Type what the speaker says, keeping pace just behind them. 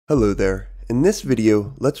Hello there. In this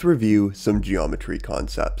video, let's review some geometry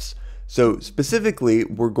concepts. So specifically,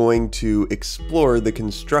 we're going to explore the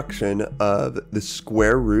construction of the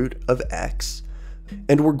square root of x,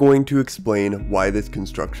 and we're going to explain why this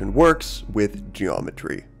construction works with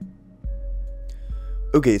geometry.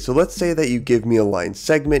 Okay, so let's say that you give me a line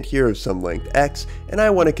segment here of some length x, and I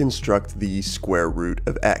want to construct the square root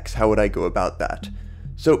of x. How would I go about that?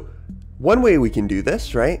 So one way we can do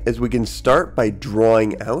this, right, is we can start by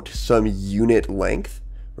drawing out some unit length,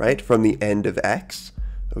 right, from the end of x,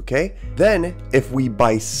 okay? Then, if we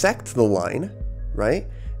bisect the line, right,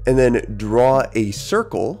 and then draw a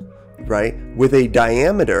circle, right, with a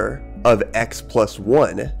diameter of x plus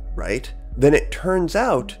 1, right, then it turns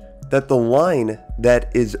out that the line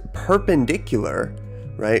that is perpendicular,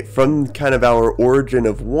 right, from kind of our origin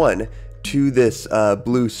of 1 to this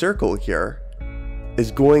blue circle here, is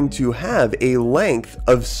going to have a length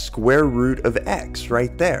of square root of x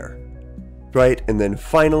right there, right? And then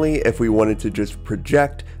finally, if we wanted to just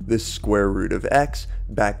project this square root of x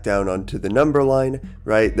back down onto the number line,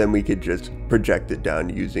 right, then we could just project it down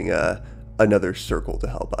using another circle to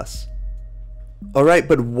help us. All right,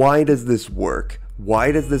 but why does this work?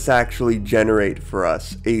 Why does this actually generate for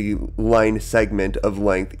us a line segment of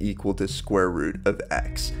length equal to square root of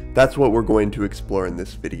x? That's what we're going to explore in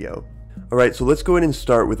this video. Alright, so let's go ahead and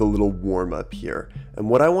start with a little warm-up here. And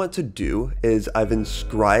what I want to do is I've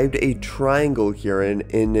inscribed a triangle here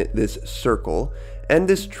in this circle, and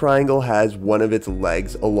this triangle has one of its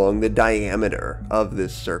legs along the diameter of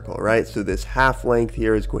this circle, right? So this half length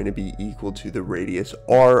here is going to be equal to the radius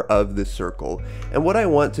r of the circle. And what I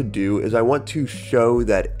want to do is I want to show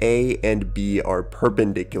that A and B are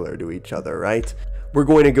perpendicular to each other, right? We're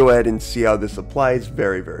going to go ahead and see how this applies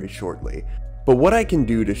very, very shortly. But what I can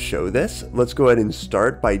do to show this, let's go ahead and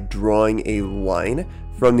start by drawing a line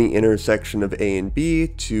from the intersection of A and B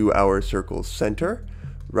to our circle's center,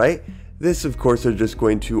 right? This, of course, is just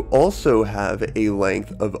going to also have a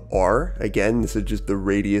length of r. Again, this is just the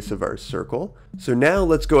radius of our circle. So now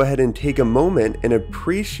let's go ahead and take a moment and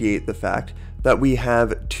appreciate the fact that we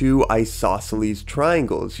have two isosceles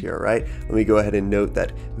triangles here, right? Let me go ahead and note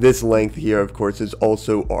that this length here, of course, is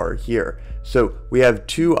also r here. So we have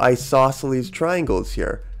two isosceles triangles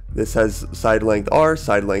here. This has side length r,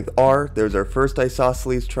 side length r. There's our first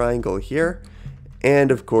isosceles triangle here.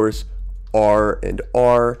 And of course, r and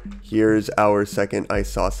r. Here's our second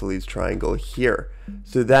isosceles triangle here.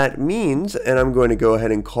 So that means, and I'm going to go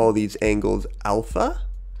ahead and call these angles alpha,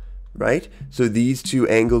 right? So these two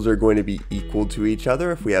angles are going to be equal to each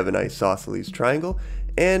other if we have an isosceles triangle.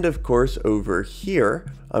 And of course, over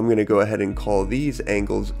here, I'm going to go ahead and call these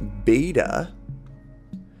angles beta,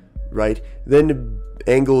 right? Then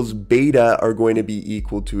angles beta are going to be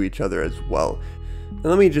equal to each other as well. Now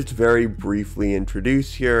let me just very briefly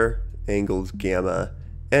introduce here angles gamma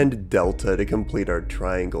and delta to complete our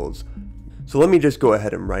triangles. So let me just go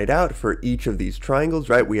ahead and write out for each of these triangles,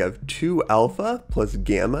 right? We have 2 alpha plus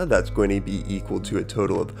gamma, that's going to be equal to a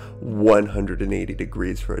total of 180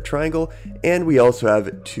 degrees for a triangle. And we also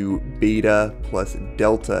have 2 beta plus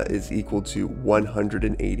delta is equal to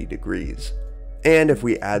 180 degrees. And if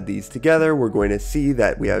we add these together, we're going to see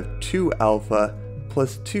that we have 2 alpha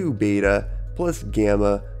plus 2 beta plus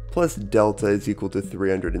gamma plus delta is equal to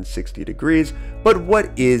 360 degrees. But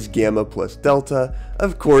what is gamma plus delta?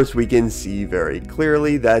 Of course, we can see very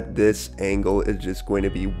clearly that this angle is just going to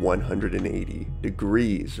be 180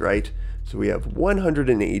 degrees, right? So we have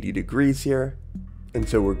 180 degrees here. And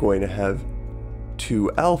so we're going to have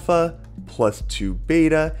 2 alpha plus 2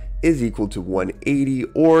 beta is equal to 180,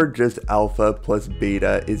 or just alpha plus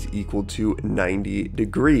beta is equal to 90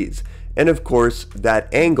 degrees. And of course,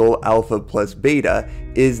 that angle, alpha plus beta,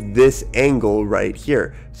 is this angle right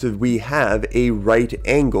here. So we have a right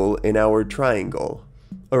angle in our triangle.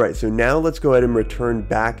 Alright, so now let's go ahead and return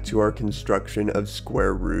back to our construction of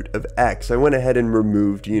square root of x. I went ahead and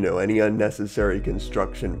removed, any unnecessary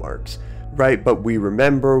construction marks, right? But we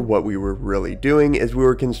remember what we were really doing is we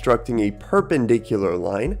were constructing a perpendicular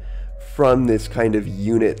line from this kind of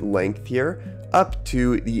unit length here up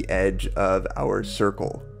to the edge of our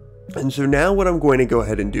circle. And so now what I'm going to go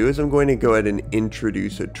ahead and do is I'm going to go ahead and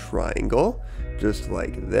introduce a triangle, just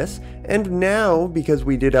like this. And now, because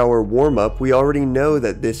we did our warm-up, we already know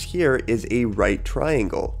that this here is a right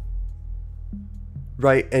triangle.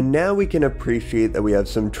 Right, and now we can appreciate that we have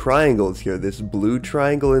some triangles here, this blue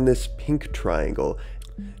triangle and this pink triangle.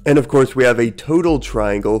 And of course, we have a total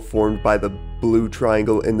triangle formed by the blue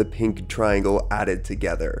triangle and the pink triangle added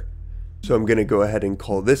together. So I'm going to go ahead and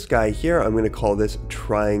call this guy here, I'm going to call this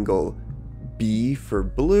triangle B for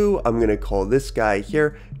blue. I'm going to call this guy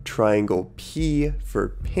here triangle P for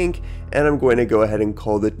pink, and I'm going to go ahead and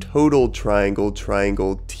call the total triangle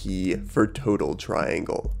triangle T for total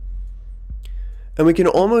triangle. And we can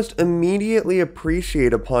almost immediately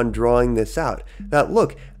appreciate upon drawing this out that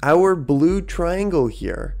look, our blue triangle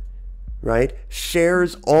here, right,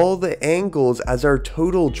 shares all the angles as our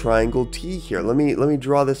total triangle T here. Let me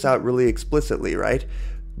draw this out really explicitly, right?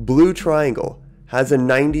 Blue triangle has a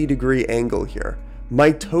 90-degree angle here.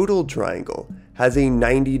 My total triangle has a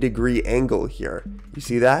 90-degree angle here. You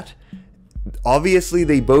see that? Obviously,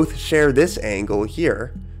 they both share this angle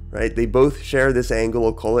here, right? They both share this angle,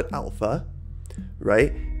 we'll call it alpha,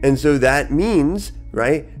 right? And so that means,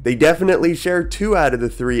 right, they definitely share 2 out of the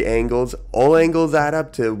 3 angles. All angles add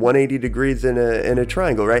up to 180 degrees in a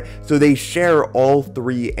triangle, right? So they share all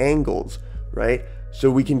 3 angles, right? So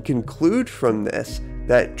we can conclude from this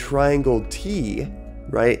that triangle T,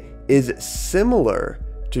 right, is similar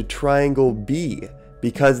to triangle B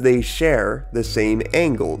because they share the same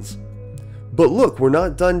angles. But look, we're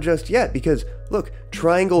not done just yet because look,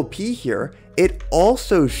 triangle P here, it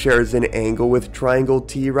also shares an angle with triangle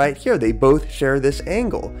T right here. They both share this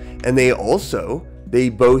angle, and they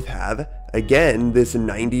both have, again, this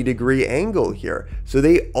 90-degree angle here. So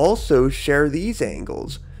they also share these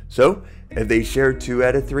angles. So if they share 2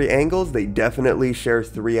 out of 3 angles, they definitely share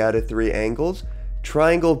 3 out of 3 angles.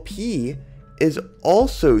 Triangle P is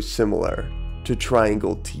also similar to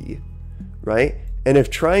triangle T, right? And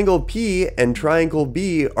if triangle P and triangle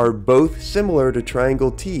B are both similar to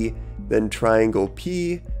triangle T, then triangle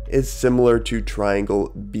P is similar to triangle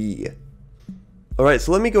B. Alright,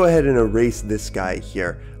 so let me go ahead and erase this guy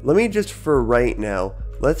here. Let me just, for right now,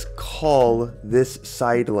 let's call this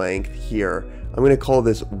side length here, I'm going to call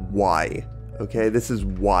this Y. Okay, this is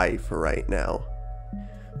Y for right now.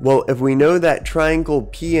 Well, if we know that triangle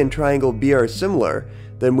P and triangle B are similar,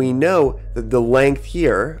 then we know that the length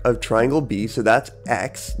here of triangle B, so that's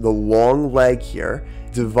X, the long leg here,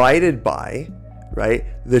 divided by, right,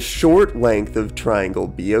 the short length of triangle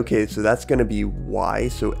B, okay, so that's going to be Y,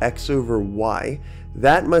 so X over Y,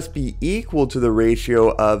 that must be equal to the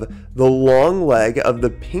ratio of the long leg of the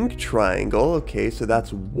pink triangle, okay, so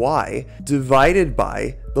that's Y, divided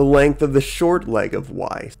by the length of the short leg of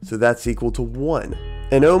Y, so that's equal to 1.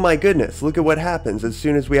 And oh my goodness, look at what happens as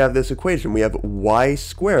soon as we have this equation. We have y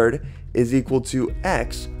squared is equal to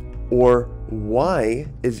x, or y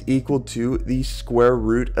is equal to the square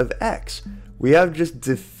root of x. We have just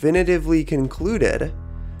definitively concluded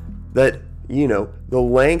that, you know, the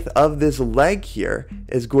length of this leg here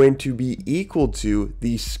is going to be equal to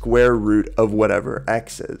the square root of whatever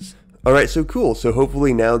x is. Alright, so cool. So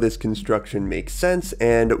hopefully now this construction makes sense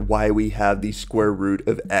and why we have the square root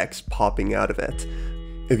of x popping out of it.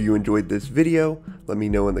 If you enjoyed this video, let me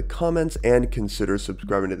know in the comments and consider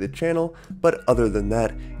subscribing to the channel. But other than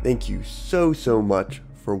that, thank you so much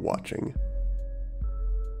for watching.